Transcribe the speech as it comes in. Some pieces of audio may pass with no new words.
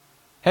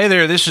Hey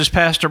there, this is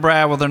Pastor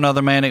Brad with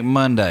another Manic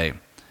Monday.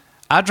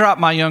 I drop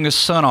my youngest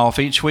son off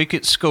each week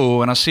at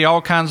school, and I see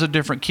all kinds of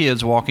different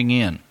kids walking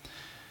in.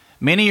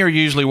 Many are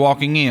usually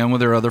walking in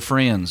with their other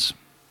friends.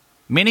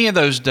 Many of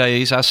those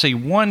days, I see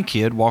one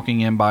kid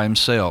walking in by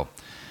himself.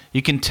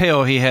 You can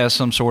tell he has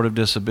some sort of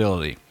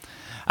disability.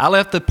 I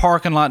left the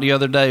parking lot the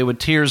other day with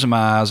tears in my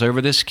eyes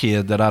over this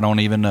kid that I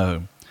don't even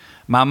know.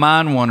 My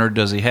mind wondered,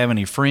 does he have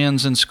any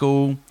friends in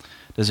school?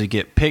 Does he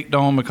get picked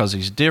on because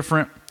he's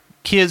different?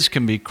 Kids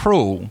can be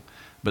cruel,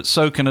 but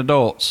so can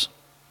adults.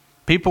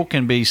 People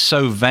can be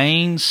so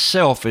vain,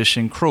 selfish,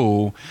 and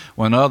cruel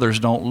when others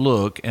don't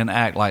look and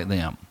act like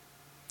them.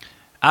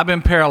 I've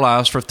been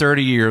paralyzed for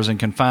 30 years and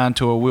confined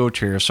to a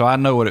wheelchair, so I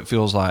know what it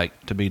feels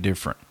like to be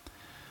different.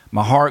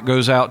 My heart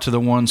goes out to the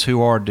ones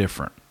who are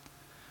different.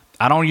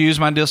 I don't use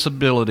my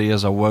disability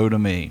as a woe to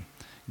me.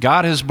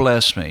 God has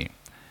blessed me.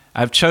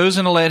 I've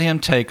chosen to let Him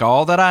take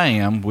all that I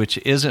am, which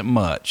isn't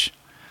much.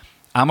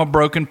 I'm a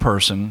broken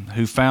person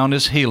who found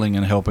His healing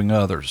in helping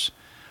others.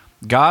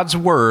 God's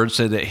word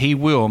said that He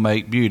will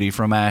make beauty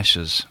from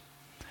ashes.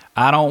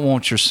 I don't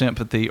want your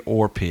sympathy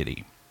or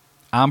pity.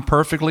 I'm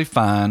perfectly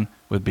fine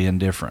with being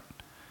different.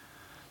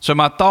 So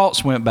my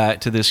thoughts went back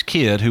to this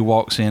kid who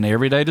walks in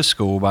every day to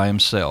school by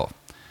himself.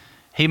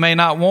 He may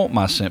not want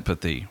my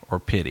sympathy or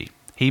pity.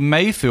 He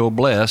may feel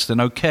blessed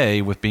and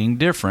okay with being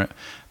different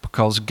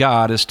because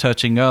God is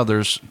touching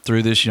others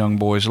through this young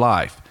boy's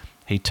life.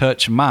 He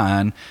touched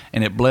mine,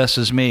 and it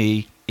blesses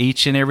me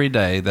each and every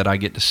day that I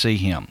get to see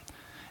him.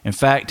 In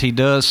fact, he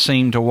does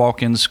seem to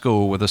walk in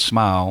school with a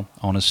smile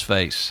on his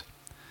face.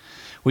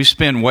 We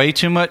spend way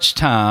too much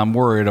time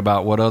worried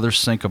about what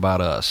others think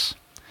about us.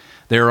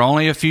 There are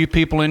only a few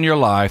people in your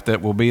life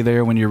that will be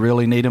there when you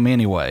really need them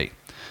anyway.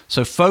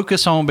 So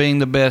focus on being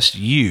the best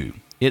you.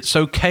 It's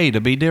okay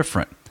to be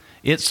different.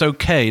 It's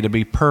okay to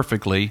be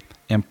perfectly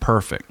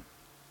imperfect.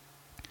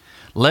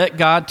 Let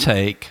God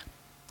take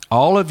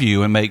all of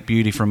you and make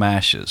beauty from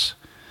ashes.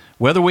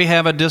 Whether we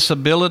have a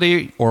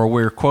disability or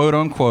we're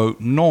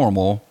quote-unquote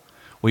normal,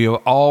 we are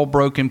all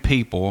broken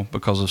people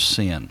because of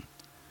sin.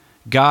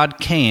 God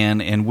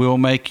can and will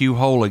make you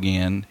whole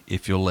again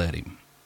if you'll let Him.